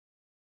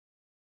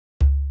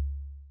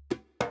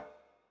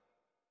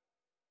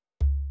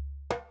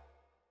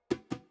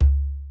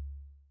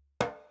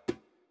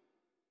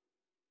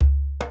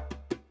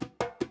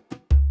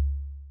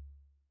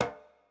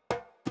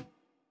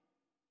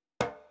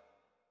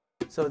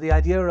So the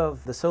idea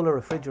of the solar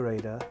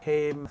refrigerator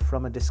came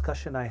from a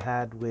discussion I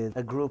had with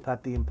a group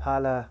at the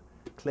Impala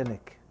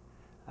Clinic,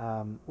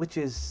 which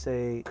is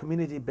a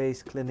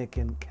community-based clinic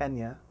in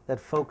Kenya that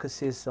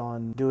focuses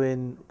on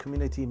doing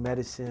community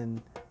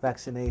medicine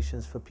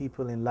vaccinations for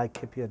people in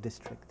Laikipia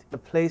district, a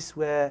place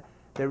where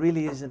there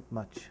really isn't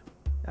much.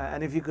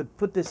 And if you could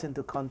put this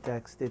into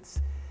context,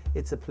 it's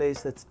a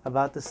place that's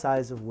about the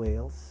size of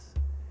Wales,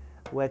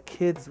 where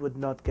kids would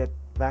not get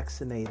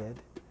vaccinated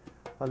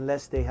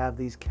unless they have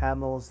these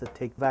camels that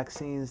take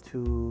vaccines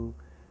to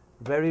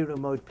very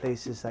remote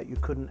places that you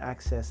couldn't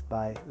access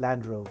by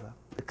Land Rover.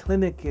 The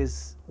clinic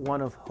is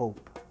one of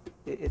hope.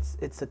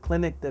 It's a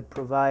clinic that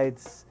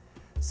provides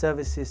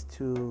services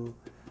to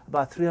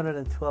about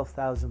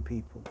 312,000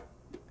 people.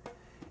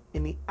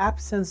 In the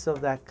absence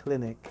of that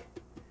clinic,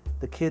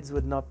 the kids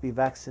would not be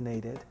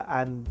vaccinated,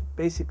 and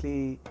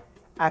basically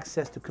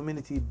access to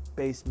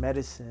community-based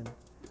medicine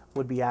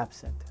would be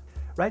absent.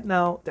 Right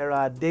now, there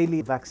are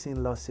daily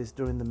vaccine losses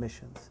during the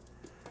missions.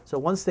 So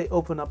once they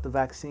open up the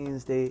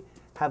vaccines, they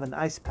have an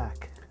ice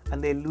pack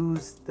and they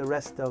lose the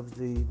rest of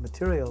the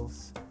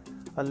materials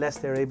unless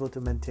they're able to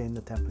maintain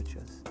the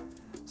temperatures.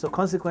 So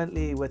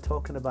consequently, we're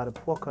talking about a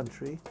poor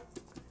country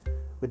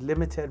with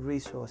limited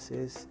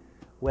resources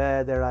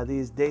where there are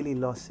these daily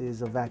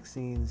losses of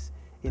vaccines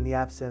in the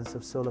absence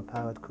of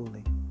solar-powered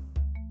cooling.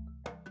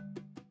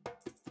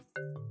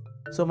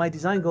 So my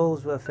design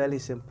goals were fairly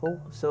simple.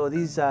 So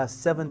these are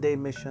 7-day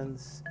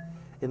missions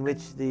in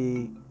which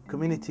the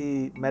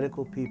community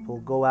medical people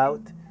go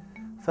out,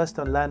 first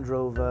on Land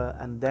Rover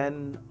and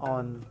then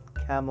on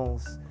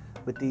camels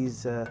with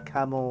these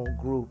camel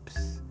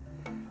groups.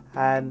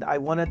 And I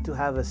wanted to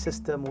have a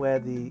system where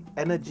the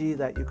energy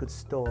that you could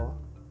store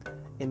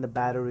in the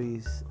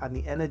batteries and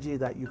the energy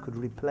that you could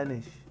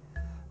replenish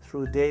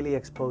through daily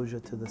exposure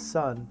to the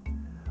sun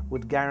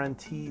would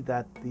guarantee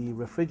that the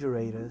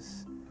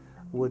refrigerators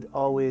would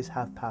always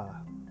have power.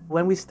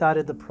 When we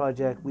started the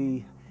project,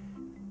 we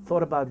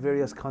thought about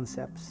various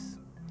concepts.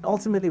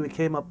 Ultimately, we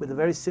came up with a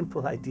very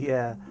simple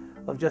idea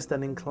of just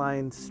an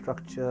inclined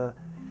structure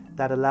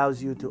that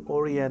allows you to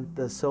orient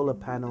the solar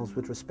panels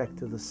with respect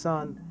to the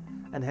sun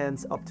and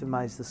hence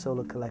optimize the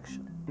solar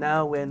collection.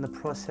 Now we're in the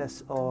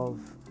process of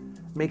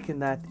making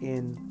that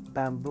in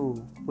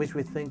bamboo, which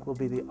we think will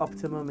be the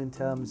optimum in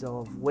terms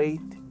of weight,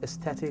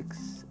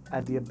 aesthetics,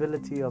 and the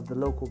ability of the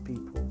local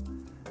people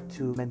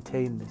to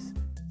maintain this.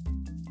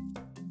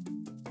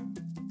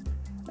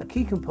 A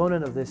key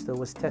component of this, though,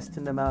 was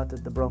testing them out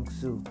at the Bronx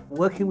Zoo.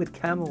 Working with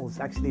camels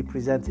actually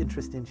presents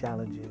interesting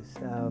challenges.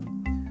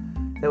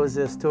 There was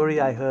a story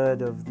I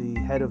heard of the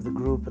head of the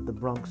group at the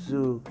Bronx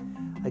Zoo.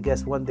 I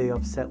guess one day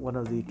upset one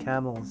of the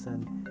camels,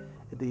 and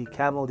the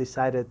camel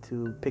decided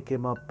to pick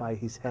him up by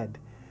his head.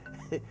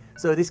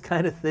 So this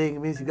kind of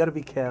thing means you got to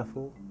be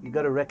careful. You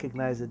got to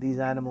recognize that these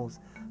animals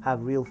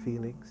have real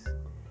feelings,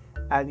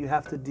 and you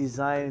have to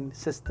design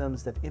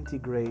systems that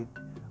integrate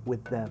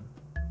with them.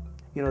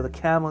 You know, the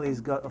camel has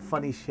got a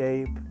funny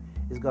shape,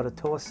 it's got a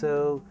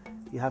torso,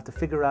 you have to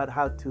figure out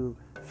how to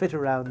fit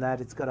around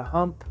that. It's got a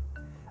hump,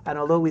 and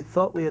although we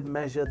thought we had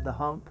measured the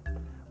hump,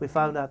 we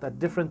found out that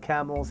different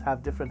camels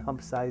have different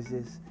hump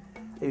sizes.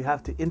 You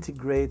have to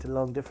integrate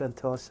along different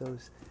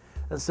torsos.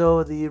 And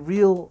so the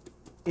real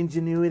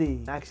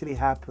ingenuity actually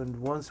happened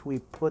once we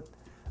put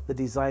the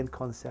design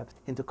concept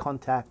into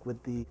contact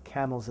with the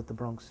camels at the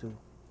Bronx Zoo.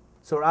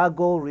 So our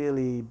goal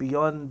really,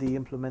 beyond the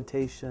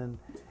implementation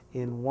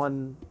in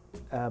one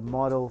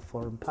model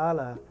for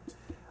Impala,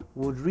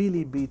 would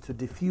really be to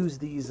diffuse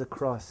these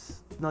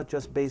across, not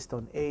just based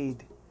on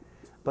aid,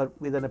 but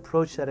with an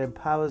approach that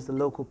empowers the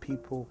local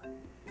people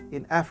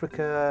in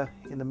Africa,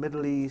 in the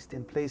Middle East,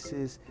 in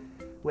places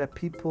where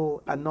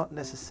people are not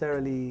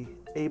necessarily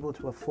able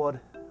to afford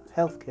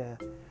healthcare,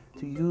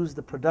 to use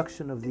the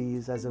production of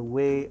these as a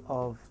way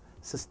of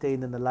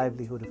sustaining the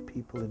livelihood of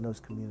people in those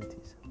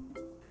communities.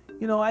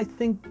 You know, I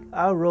think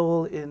our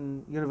role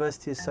in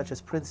universities such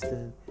as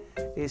Princeton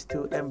is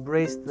to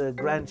embrace the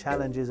grand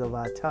challenges of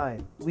our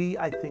time. We,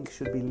 I think,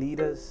 should be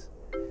leaders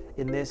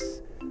in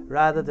this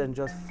rather than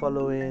just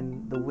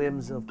following the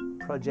whims of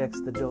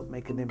projects that don't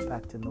make an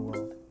impact in the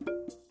world.